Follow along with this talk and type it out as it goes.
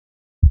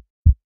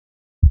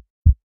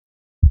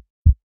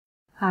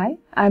Hi,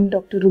 I'm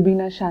Dr.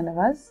 Rubina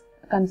Shanawaz,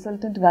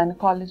 consultant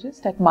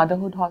gynecologist at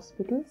Motherhood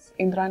Hospitals,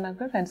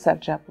 Indranagar and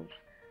Sarjapur.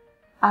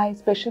 I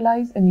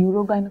specialize in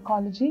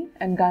urogynecology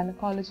and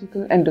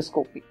gynecological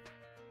endoscopy.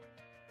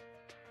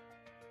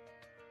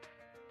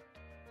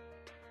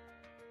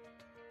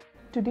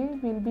 Today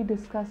we'll be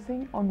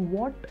discussing on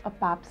what a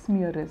pap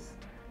smear is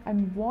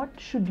and what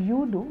should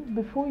you do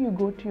before you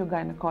go to your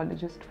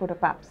gynecologist for a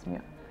pap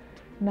smear.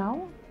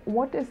 Now,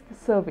 what is the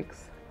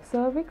cervix?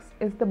 Cervix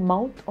is the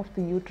mouth of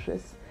the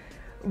uterus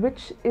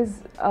which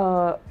is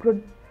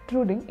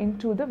protruding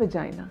into the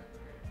vagina.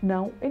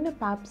 Now, in a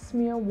pap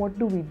smear, what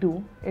we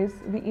do is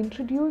we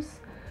introduce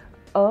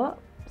a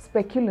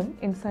speculum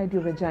inside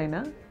your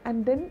vagina,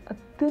 and then a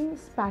thin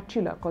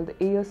spatula called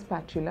the Ayers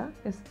spatula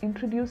is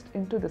introduced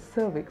into the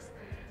cervix,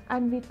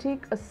 and we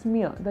take a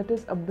smear, that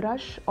is a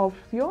brush of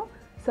your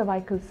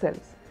cervical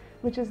cells,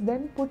 which is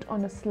then put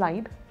on a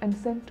slide and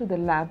sent to the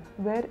lab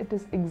where it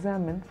is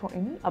examined for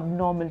any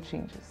abnormal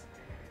changes.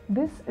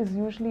 This is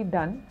usually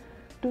done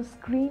to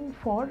screen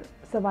for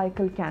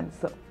cervical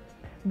cancer,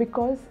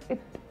 because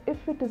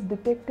if it is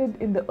detected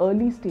in the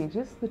early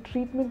stages, the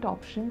treatment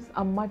options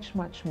are much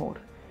more.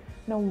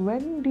 Now,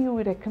 when do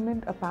you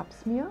recommend a pap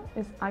smear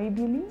is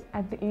ideally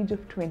at the age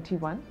of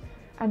 21,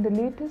 and the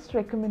latest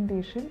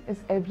recommendation is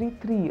every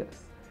 3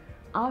 years.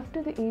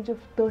 After the age of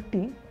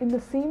 30, in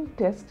the same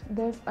test,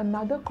 there's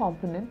another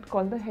component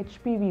called the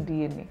HPV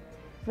DNA.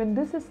 When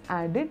this is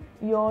added,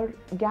 your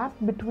gap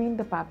between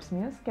the pap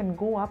smears can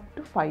go up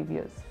to 5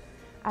 years,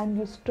 and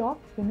you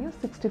stop when you're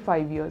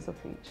 65 years of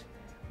age.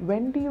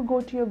 When do you go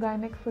to your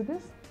gynec for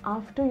this?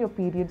 After your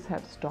periods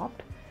have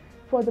stopped,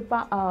 for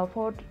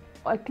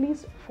at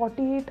least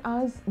 48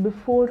 hours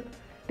before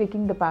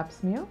taking the pap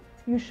smear.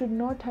 You should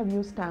not have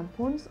used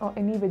tampons or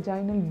any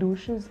vaginal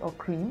douches or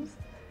creams.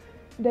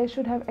 There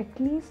should have at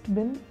least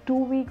been 2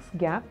 weeks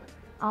gap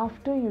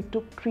after you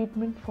took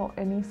treatment for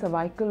any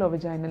cervical or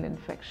vaginal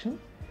infection.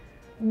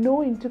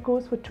 No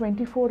intercourse for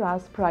 24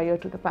 hours prior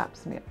to the pap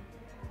smear.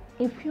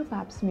 If your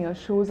pap smear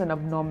shows an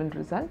abnormal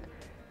result,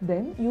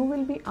 then you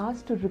will be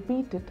asked to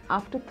repeat it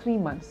after 3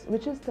 months,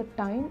 which is the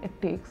time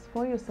it takes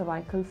for your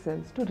cervical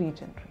cells to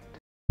regenerate.